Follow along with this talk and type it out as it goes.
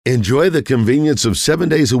Enjoy the convenience of 7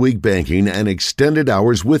 days a week banking and extended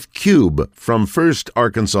hours with Cube from First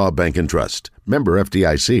Arkansas Bank and Trust. Member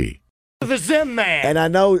FDIC. The Zimmerman. And I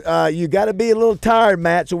know you got to be a little tired,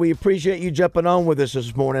 Matt, so we appreciate you jumping on with us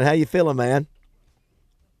this morning. How you feeling, man?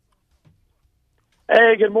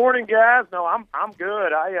 Hey, good morning, guys. No, I'm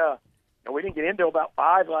good. We didn't get in until about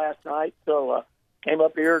 5 last night, so came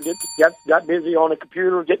up here and got busy on the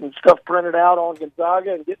computer, getting stuff printed out on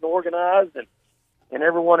Gonzaga and getting organized, and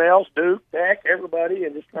everyone else, Duke, Tech, everybody,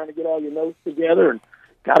 and just trying to get all your notes together. And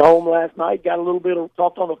got home last night, got a little bit of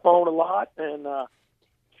talked on the phone a lot, and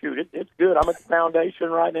it's good. I'm at the foundation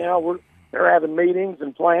right now. They're having meetings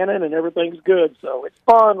and planning, and everything's good. So it's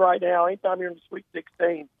fun right now. Anytime you're in the Sweet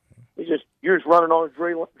 16, you're just running on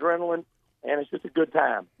adrenaline, and it's just a good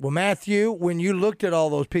time. Well, Matthew, when you looked at all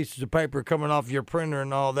those pieces of paper coming off your printer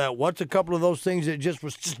and all that, what's a couple of those things that just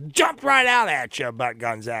jumped right out at you about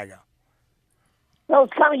Gonzaga? No,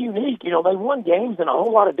 it's kind of unique. They won games in a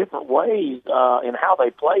whole lot of different ways in how they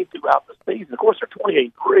played throughout the season. Of course, they're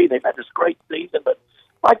 28-3. They've had this great season, but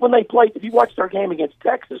like when they played, if you watched their game against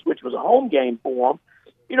Texas, which was a home game for them,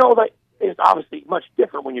 it's obviously much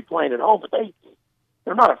different when you're playing at home, but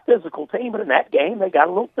they're not a physical team, but in that game, they got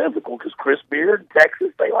a little physical because Chris Beard and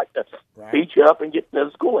Texas, they like to beat you up and get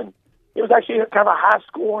physical, and it was actually a kind of a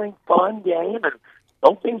high-scoring, fun game, and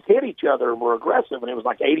both teams hit each other and were aggressive, and it was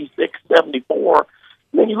like 86-74.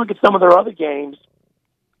 And then you look at some of their other games,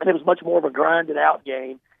 and it was much more of a grinded-out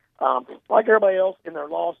game. Like everybody else in their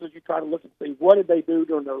losses, you try to look and see what did they do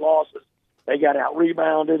during their losses. They got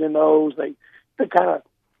out-rebounded in those. They kind of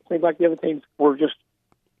seemed like the other teams were just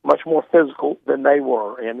much more physical than they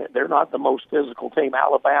were, and they're not the most physical team.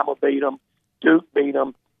 Alabama beat them, Duke beat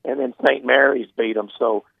them, and then St. Mary's beat them.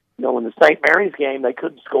 So, in the St. Mary's game, they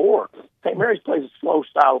couldn't score. St. Mary's plays a slow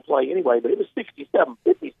style of play anyway, but it was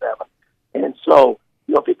 67-57. And so,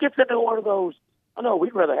 if it gets into one of those, I know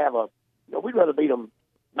we'd rather beat them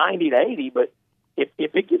 90-80, but if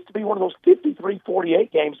it gets to be one of those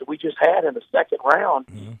 53-48 games that we just had in the second round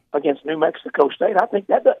against New Mexico State, I think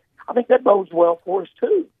that bodes well for us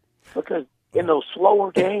too, because in those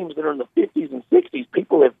slower games that are in the 50s and 60s,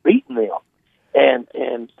 people have beaten them,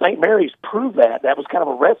 and St. Mary's proved that. That was kind of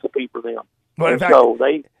a recipe for them. Well,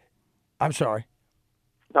 I'm sorry.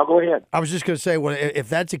 No, go ahead. I was just going to say, well, if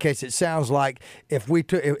that's the case, it sounds like if we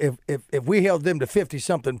held them to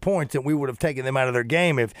 50-something points, then we would have taken them out of their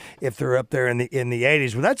game if they're up there in the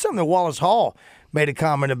 80s. Well, that's something that Wallace Hall made a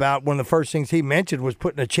comment about. One of the first things he mentioned was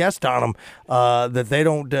putting a chest on them,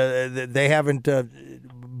 that they haven't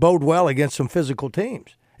bode well against some physical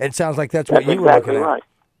teams. It sounds like that's what you were looking at. Right.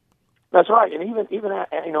 That's right, and even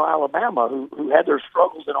Alabama, who had their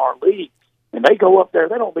struggles in our league. And they go up there,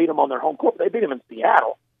 they don't beat them on their home court, but they beat them in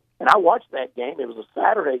Seattle. And I watched that game. It was a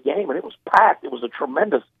Saturday game, and it was packed. It was a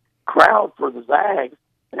tremendous crowd for the Zags.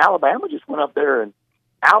 And Alabama just went up there and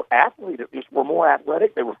out-athleted. Just were more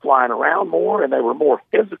athletic. They were flying around more, and they were more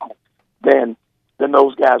physical than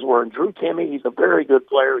those guys were. And Drew Timme, he's a very good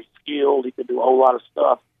player. He's skilled. He can do a whole lot of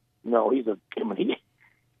stuff. He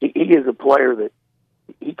is a player that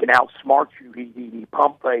he can outsmart you. He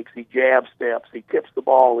pump fakes. He jab steps. He tips the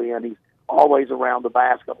ball in. He's always around the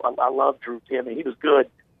basket. I love Drew Timme. He was good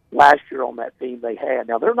last year on that team they had.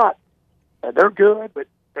 Now, they're good, but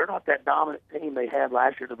they're not that dominant team they had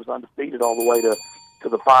last year that was undefeated all the way to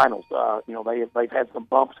the finals. They've had some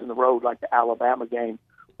bumps in the road, like the Alabama game,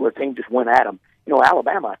 where a team just went at them.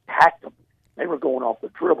 Alabama attacked them. They were going off the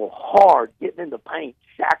dribble hard, getting in the paint.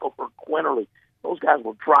 Shackelford, Quinterly, those guys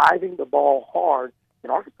were driving the ball hard.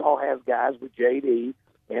 And Arkansas has guys with J.D.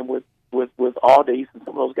 and with Audis and some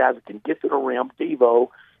of those guys that can get to the rim, Devo,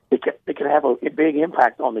 they can have a big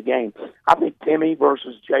impact on the game. I think Timme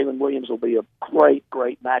versus Jalen Williams will be a great,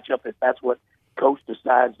 great matchup if that's what Coach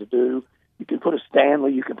decides to do. You can put a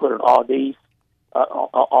Stanley, you can put an Audis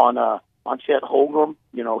on Chet Holmgren.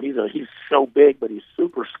 He's so big, but he's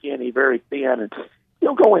super skinny, very thin, and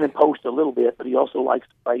he'll go in and post a little bit, but he also likes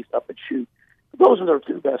to face up and shoot. Those are their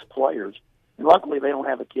two best players. And luckily they don't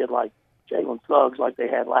have a kid like Jalen Suggs like they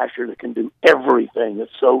had last year that can do everything.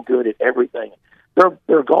 That's so good at everything.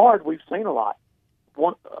 Their guard, we've seen a lot.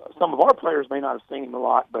 Some of our players may not have seen him a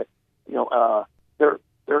lot, but they're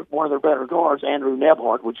one of their better guards, Andrew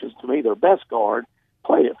Nebhart, which is to me their best guard,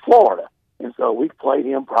 played at Florida, and so we've played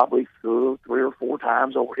him probably 3 or 4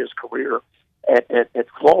 times over his career at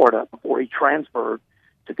Florida before he transferred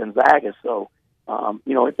to Gonzaga. So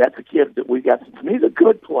that's a kid that we got. To me, he's a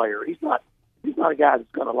good player. He's not a guy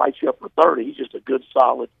that's going to light you up for 30. He's just a good,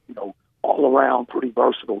 solid, all-around, pretty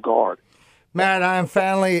versatile guard. Matt, I am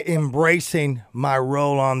finally embracing my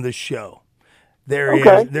role on the show.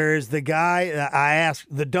 There is the guy I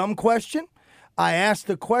asked the dumb question. I asked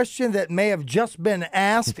the question that may have just been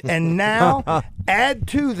asked, and now add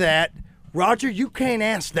to that, Roger, you can't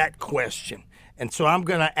ask that question. And so I'm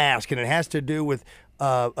going to ask, and it has to do with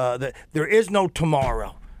there is no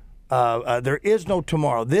tomorrow. There is no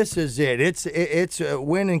tomorrow. This is it. It's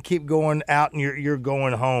win and keep going out, and you're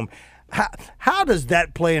going home. How does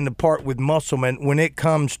that play into part with Musselman when it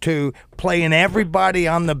comes to playing everybody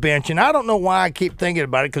on the bench? And I don't know why I keep thinking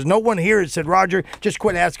about it, because no one here has said, Roger, just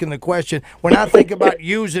quit asking the question. When I think about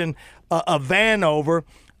using a Vanover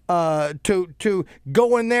to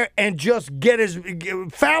go in there and just get his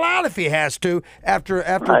foul out if he has to after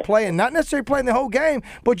playing, not necessarily playing the whole game,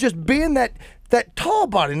 but just being that tall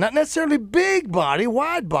body, not necessarily big body,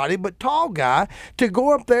 wide body, but tall guy to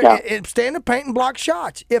go up there and stay in the paint and block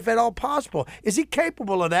shots, if at all possible. Is he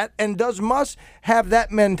capable of that? And does Muss have that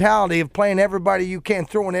mentality of playing everybody you can,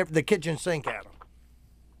 throwing the kitchen sink at him?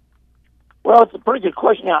 Well, it's a pretty good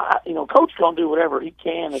question. Now, Coach going to do whatever he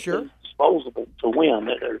can at Sure. his disposable to win.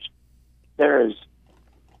 There is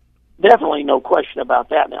definitely no question about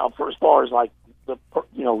that. Now, for as far as like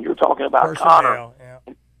you're talking about Personnel, Connor.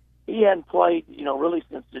 yeah. He hadn't played, really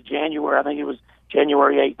since the January. I think it was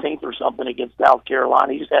January 18th or something against South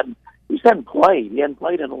Carolina. He just hadn't played. He hadn't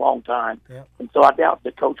played in a long time, and so I doubt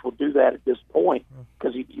the coach will do that at this point,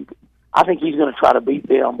 because I think he's going to try to beat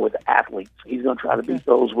them with athletes. He's going to try to beat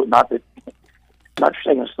those with not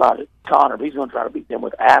taking a shot at Connor, but he's going to try to beat them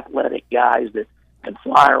with athletic guys that can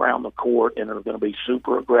fly around the court and are going to be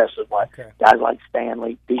super aggressive, like guys like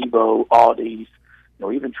Stanley, Debo, Audis.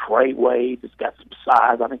 Even Trey Wade has got some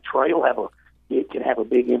size. I think Trey can have a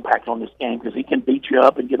big impact on this game, because he can beat you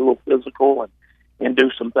up and get a little physical and do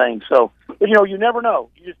some things. So, but, you never know.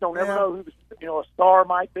 You just don't ever know who a star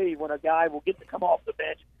might be when a guy will get to come off the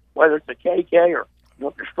bench, whether it's a KK or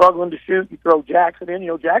if you're struggling to shoot, you throw Jackson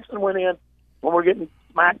in. Jackson went in when we're getting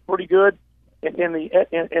smacked pretty good in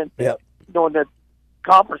the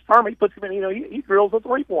conference tournament. He puts him in. He drills a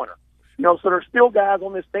 3-pointer. So there's still guys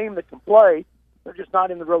on this team that can play. They're just not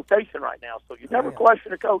in the rotation right now, so you never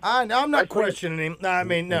question a coach. I'm not questioning him. No, I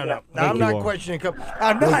mean, no. I'm not questioning him.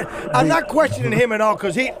 I'm not questioning him at all,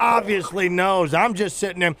 because he obviously knows. I'm just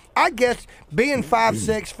sitting there. I guess being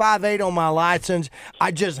 5'6", 5'8" on my license, I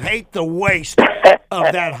just hate the waste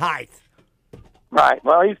of that height. Right.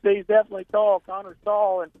 Well, he's definitely tall. Connor's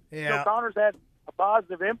tall, and Connor's had a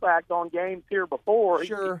positive impact on games here before.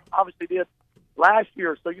 Sure. He obviously did last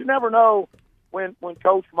year, so you never know when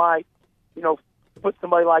Coach might, put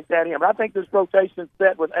somebody like that in. But I think this rotation's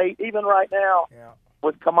set with 8. Even right now,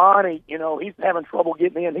 with Kamani, he's having trouble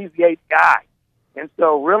getting in. He's the 8th guy. And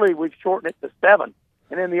so, really, we've shortened it to 7.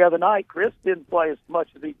 And then the other night, Chris didn't play as much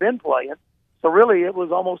as he'd been playing. So, really, it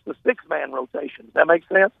was almost a 6-man rotation. Does that make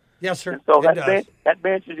sense? Yes, sir. And so that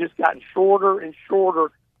bench has just gotten shorter and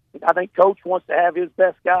shorter. I think Coach wants to have his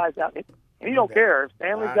best guys out. And he don't care. If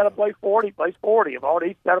Stanley's got to play 40, he plays 40. If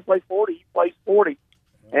Audie's got to play 40, he plays 40.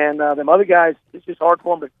 And them other guys, it's just hard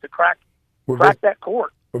for them to crack that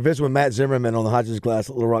court. We're visiting with Matt Zimmerman on the Hodges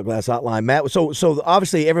Little Rock Glass Hotline. Matt, so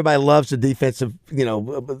obviously everybody loves the defensive,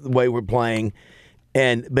 way we're playing,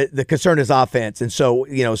 but the concern is offense. And so,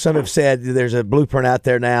 some have said there's a blueprint out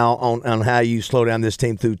there now on how you slow down this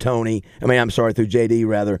team through through JD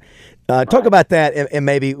rather. Talk about that, and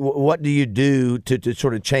maybe what do you do to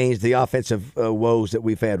sort of change the offensive woes that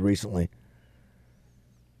we've had recently?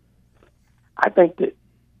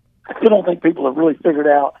 I still don't think people have really figured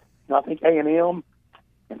out. I think A&M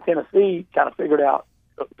and Tennessee kind of figured out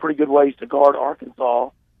pretty good ways to guard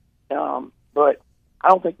Arkansas, but I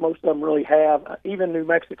don't think most of them really have. Even New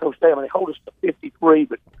Mexico State, they hold us to 53,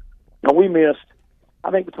 but we missed,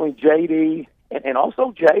 I think, between JD and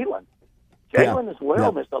also Jalen. Jalen as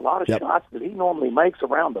well missed a lot of shots that he normally makes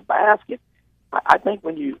around the basket. I think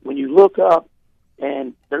when you look up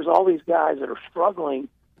and there's all these guys that are struggling,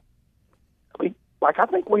 I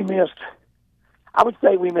think we missed. I would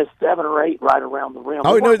say we missed 7 or 8 right around the rim.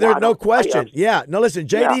 Oh, no, there's no question. Layups. Yeah. No, listen,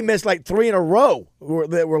 JD missed like 3 in a row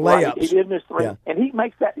that were layups. Right. He did miss 3. Yeah. And he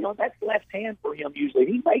makes that, that's left hand for him usually.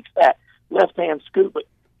 He makes that left hand scoop, but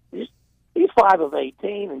he's 5 of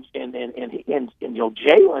 18, and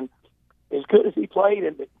Jalen, as good as he played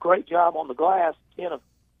and great job on the glass, 10 of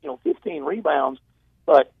 15 rebounds,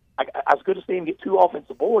 but I was good to see him get 2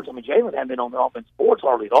 offensive boards. Jalen hadn't been on the offensive boards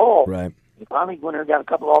hardly at all. Right. He finally went there and got a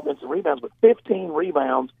couple of offensive rebounds, but 15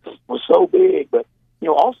 rebounds was so big. But,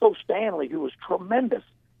 also Stanley, who was tremendous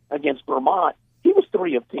against Vermont, he was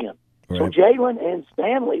 3 of 10. Right. So Jalen and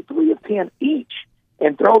Stanley, 3 of 10 each,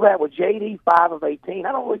 and throw that with JD, 5 of 18.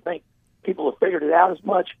 I don't really think people have figured it out as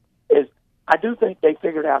much as I do think they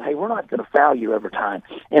figured out, hey, we're not going to foul you every time.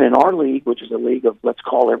 And in our league, which is a league of let's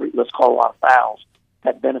call a lot of fouls,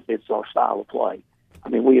 that benefits our style of play. I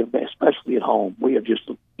mean, we have, especially at home, we have just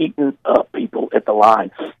eaten up people at the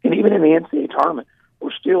line. And even in the NCAA tournament,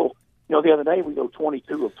 we're still, the other day we go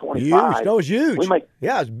 22 of 25. Huge. No, it was huge. We make,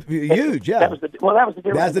 yeah, it was huge. Yeah. That was the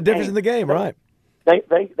difference. That's the difference in the game, right?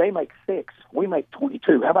 They make 6. We make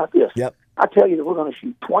 22. How about this? Yep. I tell you that we're going to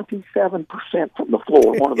shoot 27% from the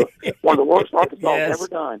floor. One of the worst Arkansas has ever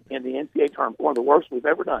done in the NCAA tournament. One of the worst we've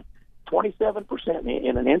ever done. 27%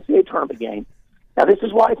 in an NCAA tournament game. Now this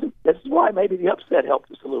is why maybe the upset helps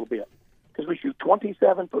us a little bit, because we shoot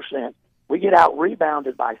 27%. We get out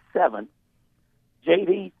rebounded by 7.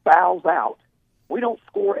 JD fouls out. We don't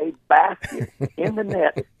score a basket in the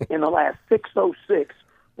net in the last 6:06.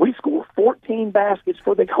 We score 14 baskets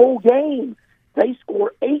for the whole game. They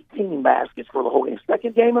score 18 baskets for the whole game.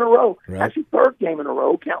 Second game in a row, actually third game in a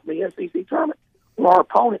row, counting the SEC tournament, where our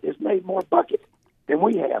opponent has made more buckets than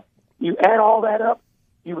we have. You add all that up,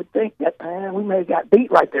 you would think that, we may have got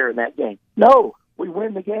beat right there in that game. No, we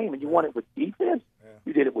win the game, and you won it with defense. Yeah.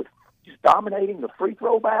 You did it with just dominating the free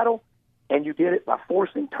throw battle, and you did it by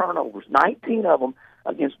forcing turnovers, 19 of them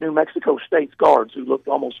against New Mexico State's guards, who looked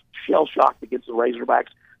almost shell-shocked against the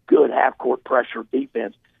Razorbacks. Good half-court pressure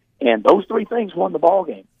defense. And those 3 things won the ball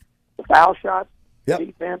game: the foul shots,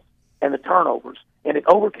 defense, and the turnovers. And it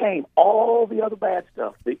overcame all the other bad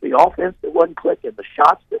stuff, the offense that wasn't clicking, the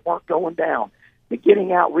shots that weren't going down, the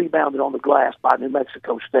getting out rebounded on the glass by New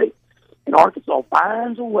Mexico State. And Arkansas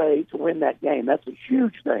finds a way to win that game. That's a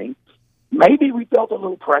huge thing. Maybe we felt a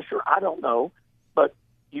little pressure. I don't know. But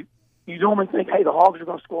you normally think, hey, the Hogs are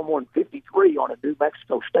going to score more than 53 on a New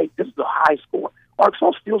Mexico State. This is a high score.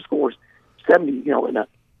 Arkansas still scores 70,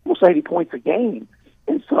 almost 80 points a game.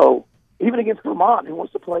 And so even against Vermont, who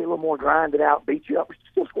wants to play a little more grinded out, beat you up, we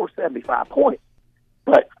still score 75 points.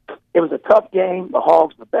 But it was a tough game. The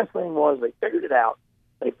Hogs, the best thing was they figured it out.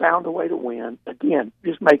 They found a way to win. Again,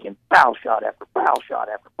 just making foul shot after foul shot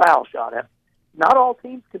after foul shot. Not all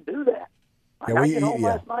teams can do that. I get home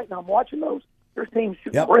last night and I'm watching those. There's teams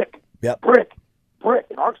shooting brick. And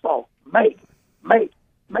Arkansas make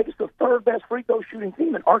us the third best free throw shooting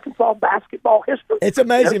team in Arkansas basketball history. It's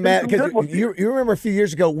amazing, Matt, because you remember a few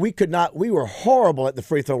years ago we were horrible at the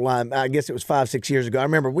free throw line. I guess it was 5-6 years ago. I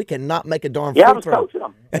remember we cannot make a darn free throw. I was coaching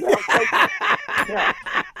them.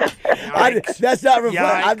 That's not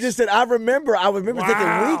reflective. I just said I remember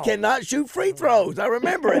thinking we cannot shoot free throws. I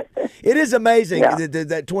remember it. It is amazing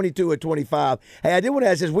that 22 or 25. Hey, I did want to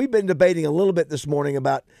ask this. We've been debating a little bit this morning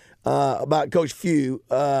about Coach Few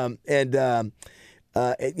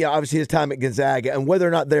obviously his time at Gonzaga and whether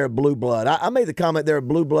or not they're a blue blood. I made the comment they're a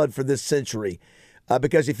blue blood for this century.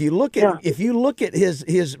 Because if you look at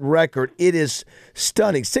his record, it is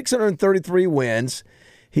stunning. 633 wins.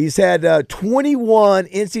 He's had 21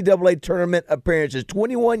 NCAA tournament appearances,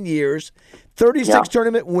 21 years, 36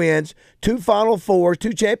 tournament wins, 2 Final Fours,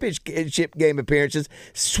 2 championship game appearances,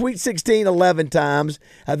 Sweet 16 11 times.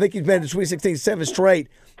 I think he's been to Sweet 16 7 straight.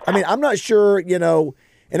 I mean, I'm not sure,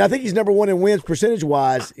 and I think he's number 1 in wins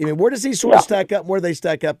percentage-wise. I mean, where does he sort of stack up? Where do they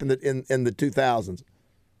stack up in the 2000s?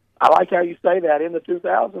 I like how you say that. In the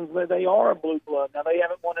 2000s, they are a blue blood. Now, they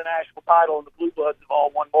haven't won a national title, and the blue bloods have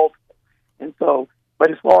all won multiple. And so, but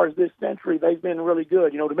as far as this century, they've been really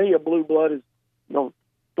good. To me, a blue blood is,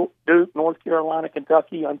 Duke, North Carolina,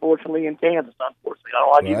 Kentucky, unfortunately, and Kansas, unfortunately. I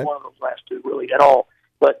don't like either one of those last 2 really at all.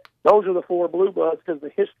 But those are the 4 blue bloods because the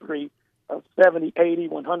history of 70, 80,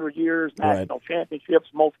 100 years, national championships,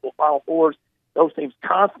 multiple Final Fours, those teams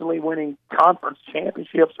constantly winning conference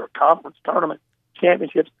championships or conference tournament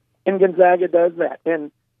championships. And Gonzaga does that.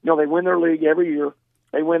 And, they win their league every year.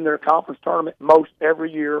 They win their conference tournament most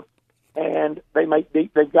every year. And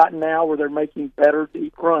they've gotten now where they're making better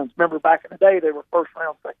deep runs. Remember back in the day, they were first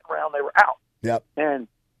round, second round, they were out. Yep. And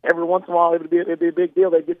every once in a while, it'd be a big deal.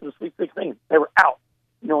 They'd get to the Sweet 16. They were out.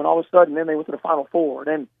 And all of a sudden, then they went to the Final Four.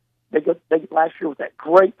 And then they last year with that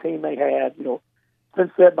great team they had, it's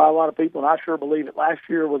been said by a lot of people, and I sure believe it. Last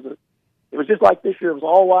year it was just like this year. It was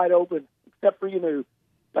all wide open, except for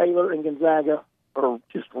Baylor and Gonzaga are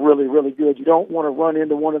just really, really good. You don't want to run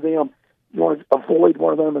into one of them. You want to avoid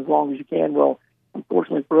one of them as long as you can. Well,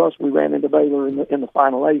 unfortunately for us, we ran into Baylor in the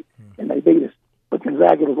Final 8, and they beat us. But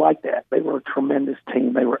Gonzaga was like that. They were a tremendous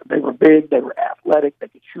team. They were big. They were athletic. They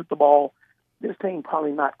could shoot the ball. This team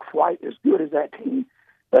probably not quite as good as that team,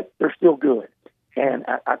 but they're still good. And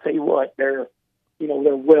I tell you what, they're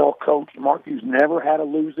well coached. Mark Hughes never had a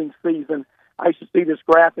losing season. I used to see this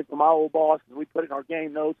graphic from my old boss, and we put it in our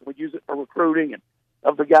game notes, and we'd use it for recruiting, and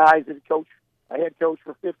of the guys that coach a head coach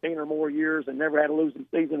for 15 or more years and never had a losing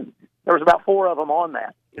season. There was about 4 of them on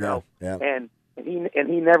that, you know, and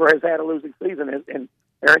he never has had a losing season. And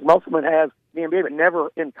Eric Musselman has in the NBA, but never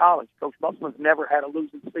in college. Coach Musselman's never had a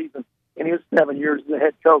losing season in his 7 years as a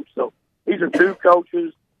head coach. So these are 2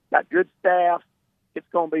 coaches, got good staff. It's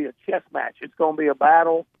going to be a chess match. It's going to be a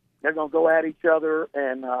battle. They're going to go at each other,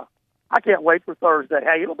 and I can't wait for Thursday.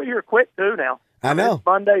 Hey, it'll be here quick, too, now. I know. It's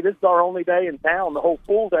Monday. This is our only day in town, the whole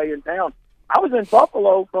full day in town. I was in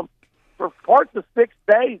Buffalo for parts of 6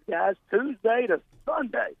 days, guys, Tuesday to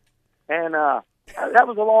Sunday. And that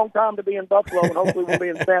was a long time to be in Buffalo, and hopefully we'll be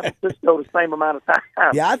in San Francisco the same amount of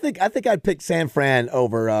time. Yeah, I think I'd pick San Fran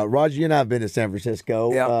over Roger. You and I have been to San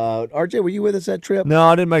Francisco. Yeah. RJ, were you with us that trip? No,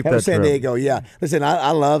 I didn't make that San trip. Diego. Yeah. Listen,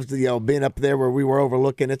 I loved being up there where we were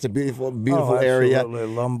overlooking. It's a beautiful area.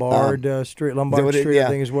 Lombard Street. Lombard Street, I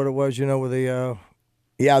think is what it was. You know, with the.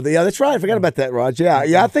 Yeah, that's right. I forgot about that, Raj.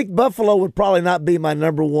 Yeah. I think Buffalo would probably not be my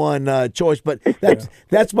number one choice, but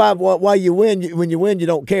that's why you win. When you win, you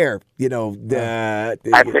don't care. You know. That's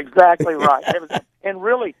exactly right. And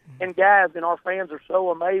really, and guys, and our fans are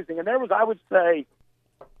so amazing. And there was, I would say,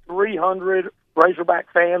 300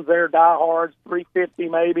 Razorback fans there, diehards, 350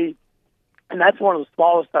 maybe, and that's one of the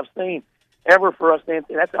smallest I've seen ever for us. And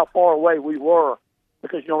that's how far away we were.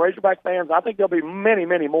 Because, Razorback fans, I think there'll be many,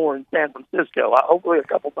 many more in San Francisco. Hopefully a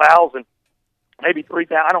couple thousand, maybe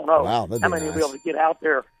 3,000. I don't know how many will be able to get out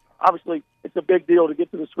there. Obviously, it's a big deal to get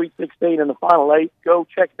to the Sweet 16 and the Final 8. Go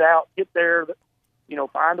check it out, get there,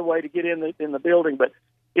 find a way to get in the building. But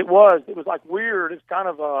it was like weird. It's kind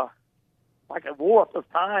of like a warp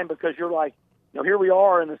of time because you're like, here we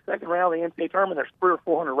are in the second round of the NCAA tournament. There's 300 or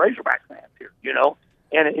 400 Razorback fans here,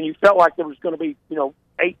 and you felt like there was going to be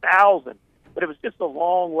 8,000. But it was just a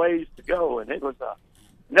long ways to go, and it was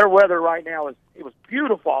their weather right now it was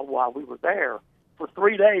beautiful while we were there for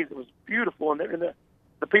 3 days. It was beautiful, and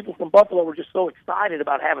the people from Buffalo were just so excited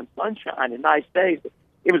about having sunshine and nice days.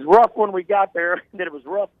 It was rough when we got there, and then it was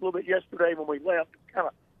rough a little bit yesterday when we left. It was kind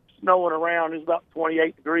of snowing around. It was about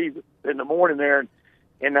 28 degrees in the morning there,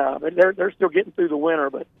 and they're still getting through the winter,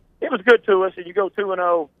 but. It was good to us, and you go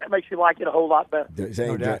 2-0. That makes you like it a whole lot better.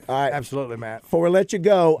 No doubt. All right. Absolutely, Matt. Before we let you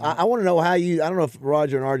go, I want to know how I don't know if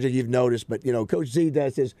Roger and RJ you've noticed, but, Coach Z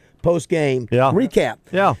does his post-game recap.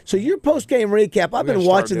 Yeah. So your post-game recap, I've been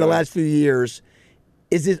watching the last few years.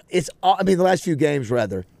 The last few games,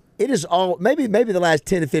 rather. It is all, maybe the last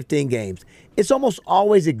 10 to 15 games. It's almost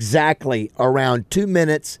always exactly around 2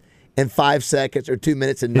 minutes and 5 seconds or 2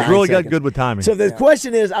 minutes and 9 seconds. He's really got good with timing. So the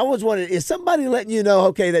question is, I was wondering, is somebody letting you know,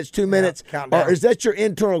 okay, that's 2 minutes, or is that your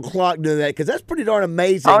internal clock doing that? Because that's pretty darn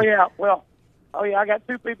amazing. Oh, yeah. I got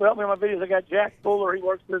 2 people helping me on my videos. I got Jack Fuller. He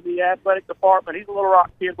works for the athletic department. He's a Little Rock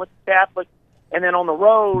kid with the Catholic. And then on the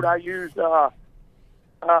road, I used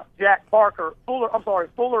Jack Parker.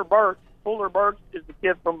 Fuller Burks. Fuller Burks is the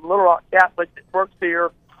kid from Little Rock Catholic that works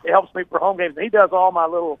here. It helps me for home games. And he does all my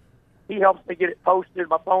he helps me get it posted.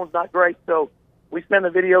 My phone's not great, so we send the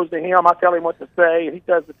videos to him. I tell him what to say, and he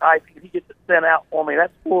does the typing, and he gets it sent out for me.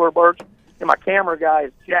 That's Fuller Birch. And my camera guy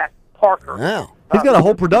is Jack Parker. Wow. He's got a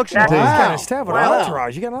whole production team. He's got an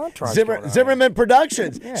entourage. You got an entourage. Zimmerman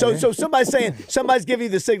Productions. So somebody's giving you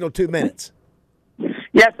the signal 2 minutes.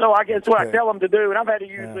 Yeah, so I guess what I tell them to do, and I've had to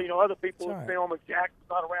use other people who film if Jack's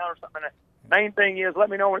not around or something. Main thing is let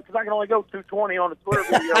me know because I can only go 2:20 on the Twitter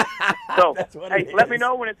video. So hey, let me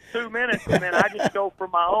know when it's 2 minutes, and then I just go for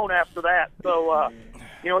my own after that. So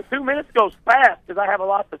 2 minutes goes fast because I have a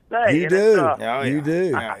lot to say. You do. You do.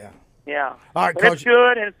 Yeah. All right, but Coach. it's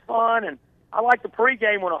good and it's fun, and I like the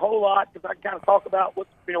pregame one a whole lot because I can kind of talk about what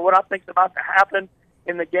I think's about to happen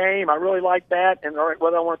in the game. I really like that, and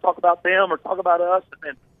whether I want to talk about them or talk about us, and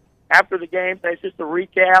then after the game, it's just a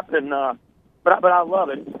recap and. But I love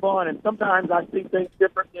it. It's fun, and sometimes I see things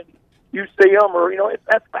different than you see them. Or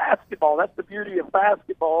that's basketball. That's the beauty of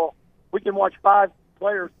basketball. We can watch 5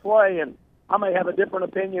 players play, and I may have a different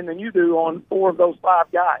opinion than you do on 4 of those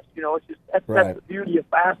 5 guys. It's just that's the beauty of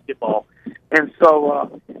basketball. And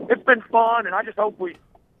so it's been fun, and I just hope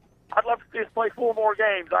I'd love to see us play 4 more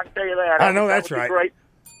games. I can tell you that. I know that's right. Great.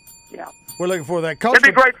 Yeah. We're looking for that. Coach,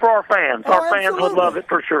 it'd be great for our fans. Our fans absolutely. would love it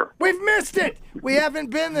for sure. We've missed it. We haven't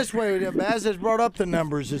been this way. Baz has brought up the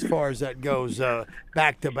numbers as far as that goes,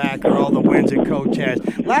 back to back, or all the wins that Coach has.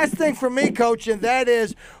 Last thing for me, Coach, and that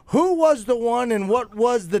is, who was the one and what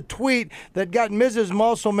was the tweet that got Mrs.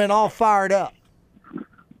 Musselman all fired up?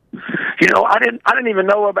 I didn't even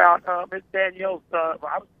know about Miss Danielle's. I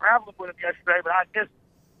was traveling with him yesterday, but I missed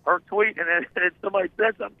her tweet, and then somebody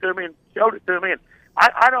said something to me and showed it to me, and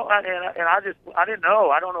I didn't know.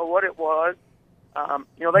 I don't know what it was.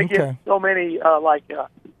 They get so many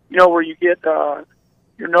where you get your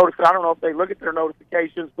notice. I don't know if they look at their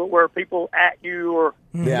notifications, but where people at you or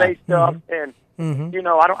say stuff, and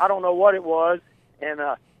I don't know what it was, and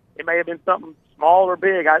it may have been something small or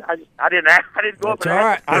big. I didn't go up and all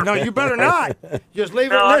right. ask. I know you better not. Just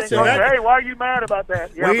leave it. No, Listen, hey, why are you mad about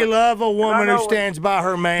that? Yeah, we love a woman who stands by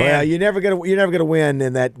her man. Well, you're never gonna win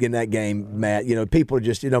in that game, Matt. People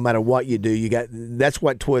just no matter what you do, that's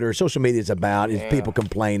what Twitter, social media is about. Is people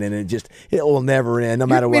complaining, and it will never end, no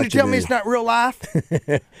matter what you do. You tell me it's not real life?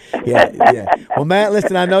 yeah. Well, Matt,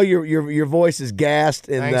 listen, I know your voice is gassed,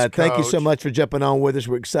 and Thanks, thank you so much for jumping on with us.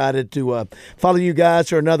 We're excited to follow you guys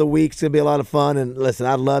for another week. It's gonna be a lot of fun. And listen,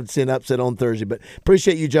 I'd love to see an upset on Thursday, but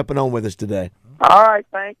appreciate you jumping on with us today. All right,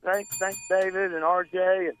 thanks, David and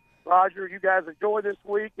RJ and Roger. You guys enjoy this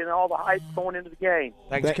week and all the hype going into the game.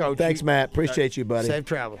 Thanks, Coach. Thanks, Matt. Appreciate you, buddy. Safe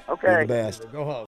travel. Okay. You're the best. Go Hogs.